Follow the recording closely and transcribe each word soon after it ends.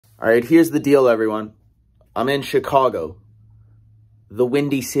All right, here's the deal, everyone. I'm in Chicago, the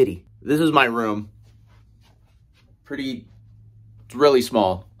Windy City. This is my room. It's really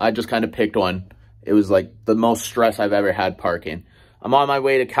small. I just kind of picked one. It was like the most stress I've ever had parking. I'm on my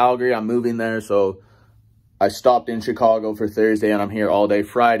way to Calgary. I'm moving there, so I stopped in Chicago for Thursday, and I'm here all day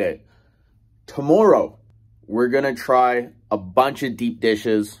Friday. Tomorrow, we're gonna try a bunch of deep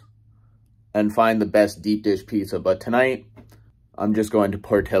dishes and find the best deep dish pizza. But tonight, I'm just going to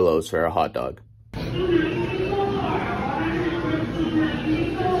Portillo's for a hot dog.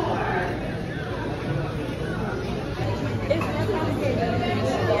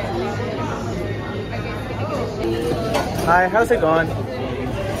 Hi, how's it going?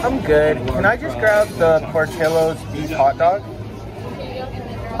 I'm good. Can I just grab the Portillo's beef hot dog?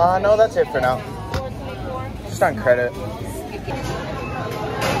 No, that's it for now. Just on credit.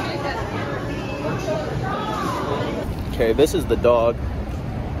 Okay, this is the dog.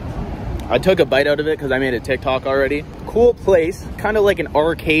 I took a bite out of it because I made a TikTok already. Cool place, kind of like an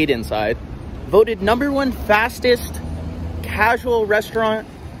arcade inside. Voted #1 fastest casual restaurant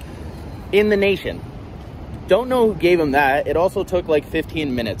in the nation. Don't know who gave him that. It also took like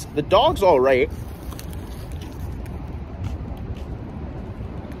 15 minutes. The dog's all right.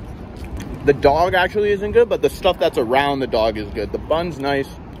 The dog actually isn't good, but the stuff that's around the dog is good. The bun's nice.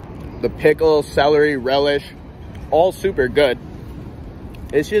 The pickle, celery, relish, all super good.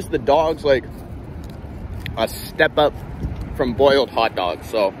 It's just the dog's like a step up from boiled hot dogs.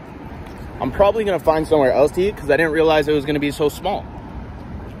 So I'm probably gonna find somewhere else to eat because I didn't realize it was gonna be so small.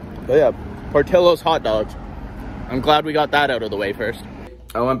 But yeah, Portillo's hot dogs. I'm glad we got that out of the way first.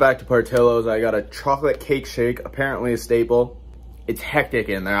 I went back to Portillo's. I got a chocolate cake shake, apparently a staple. It's hectic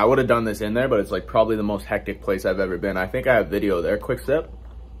in there. I would have done this in there, but it's like probably the most hectic place I've ever been. I think I have video there. Quick sip.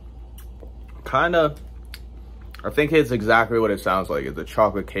 I think it's exactly what it sounds like. It's a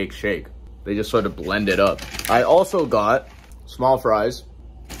chocolate cake shake. They just sort of blend it up. I also got small fries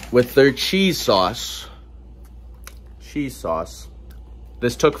with their cheese sauce. Cheese sauce.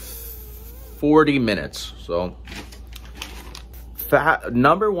 This took 40 minutes, so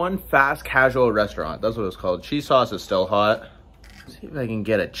 #1 fast casual restaurant. That's what it's called. Cheese sauce is still hot. Let's see if I can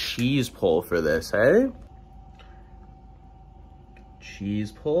get a cheese pull for this, hey?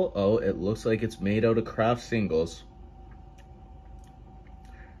 Cheese pull. Oh, it looks like it's made out of Kraft singles.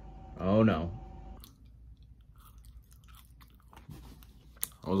 Oh no.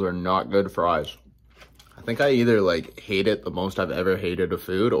 Those are not good fries. I think I either like hate it the most I've ever hated a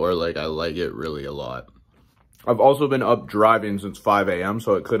food, or like I like it really a lot. I've also been up driving since 5 a.m.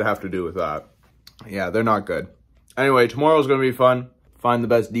 so it could have to do with that. Yeah, they're not good. Anyway, tomorrow's gonna be fun. Find the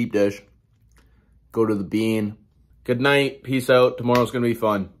best deep dish. Go to the Bean. Good night, peace out. Tomorrow's gonna be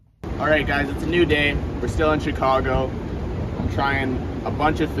fun. All right guys, it's a new day. We're still in Chicago. I'm trying a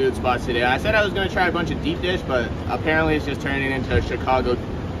bunch of food spots today. I said I was gonna try a bunch of deep dish, but apparently it's just turning into a Chicago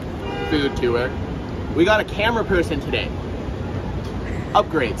food tour. We got a camera person today.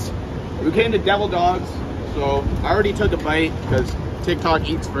 Upgrades. We came to Devil Dogs, so I already took a bite because TikTok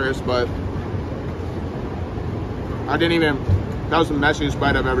eats first, but that was the messiest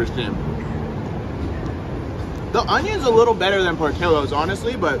bite I've ever seen. The onion's a little better than Portillo's,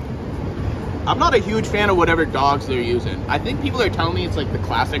 honestly, but I'm not a huge fan of whatever dogs they're using. I think people are telling me it's like the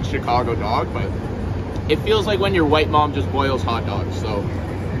classic Chicago dog, but it feels like when your white mom just boils hot dogs, so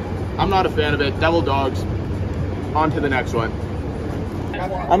I'm not a fan of it. Devil Dogs. On to the next one.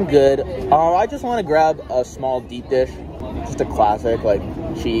 I'm good. I just want to grab a small deep dish. Just a classic, like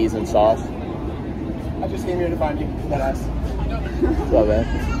cheese and sauce. I just came here to find you. That ass. What's up, man?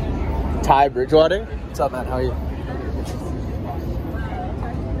 Ty Bridgewater? What's up, man? How are you?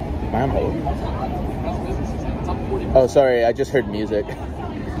 Oh, sorry. I just heard music.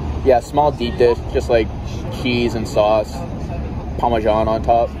 Yeah, small deep dish. Just like cheese and sauce. Parmesan on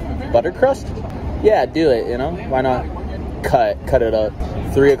top. Butter crust? Yeah, do it, you know? Why not? Cut it up.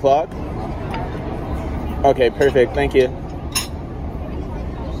 3 o'clock? Okay, perfect. Thank you.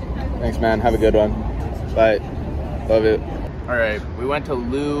 Thanks, man. Have a good one. Bye. Love it. All right, we went to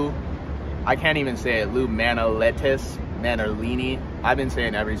Lou. I can't even say it. Lou Manolini. I've been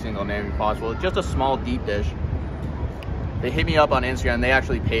saying every single name possible. Just a small deep dish. They hit me up on Instagram. They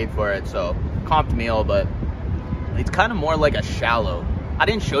actually paid for it, so comped meal, but it's kind of more like a shallow. I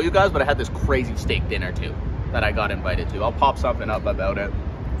didn't show you guys, but I had this crazy steak dinner too that I got invited to. I'll pop something up about it.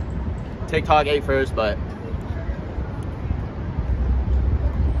 TikTok ate first, but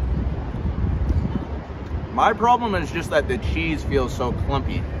my problem is just that the cheese feels so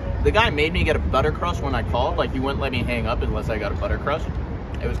clumpy. The guy made me get a butter crust when I called. Like, he wouldn't let me hang up unless I got a butter crust.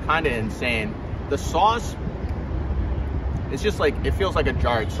 It was kind of insane. The sauce It's just like, it feels like a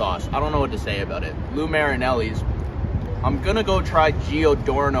jarred sauce. I don't know what to say about it. Lou Marinelli's. I'm gonna go try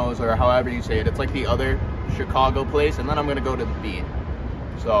Giodoorknees, or however you say it. It's like the other Chicago place, and then I'm gonna go to the Bean.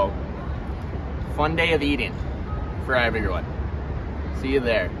 So, fun day of eating for everyone. See you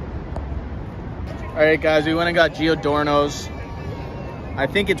there. All right, guys, we went and got Giodoorknees. I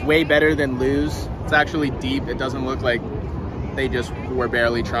think it's way better than Lou's. It's actually deep. It doesn't look like they just were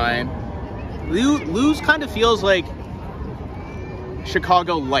barely trying. Lou's kind of feels like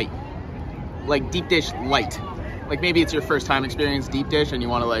Chicago light, like deep dish light. Like maybe it's your first time experience deep dish and you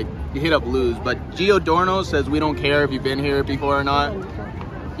want to like, you hit up Lou's. But Giodoorknees says we don't care if you've been here before or not.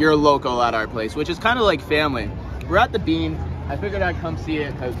 You're a local at our place, which is kind of like family. We're at the Bean. I figured I'd come see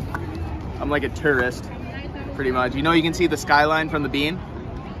it because I'm like a tourist, pretty much. You know, you can see the skyline from the Bean.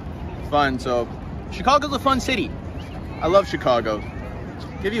 Fun. So Chicago's a fun city. I love Chicago.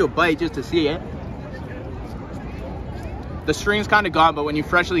 Give you a bite just to see it. The string's kind of gone, but when you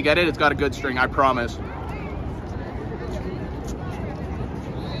freshly get it, it's got a good string, I promise.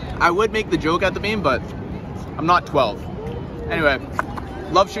 I would make the joke at the Bean, but I'm not 12. Anyway,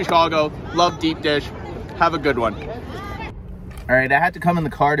 love Chicago, love deep dish. Have a good one. All right, I had to come in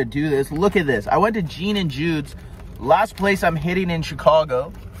the car to do this. Look at this. I went to Gene and Jude's, last place I'm hitting in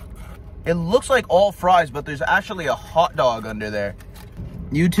Chicago. It looks like all fries, but there's actually a hot dog under there.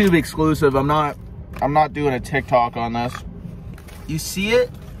 YouTube exclusive. I'm not doing a TikTok on this. You see it?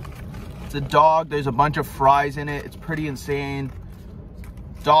 It's a dog. There's a bunch of fries in it. It's pretty insane.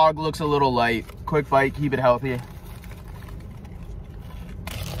 Dog looks a little light. Quick bite, keep it healthy.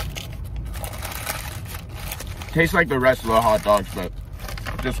 Tastes like the rest of the hot dogs, but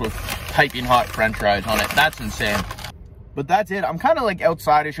just with piping hot french fries on it. That's insane. But that's it. I'm kind of like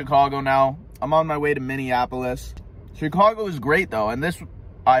outside of Chicago now. I'm on my way to Minneapolis. Chicago is great though, and this,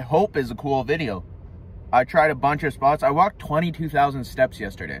 I hope, is a cool video. I tried a bunch of spots. I walked 22,000 steps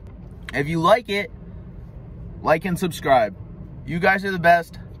yesterday. If you like it, like and subscribe. You guys are the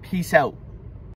best. Peace out.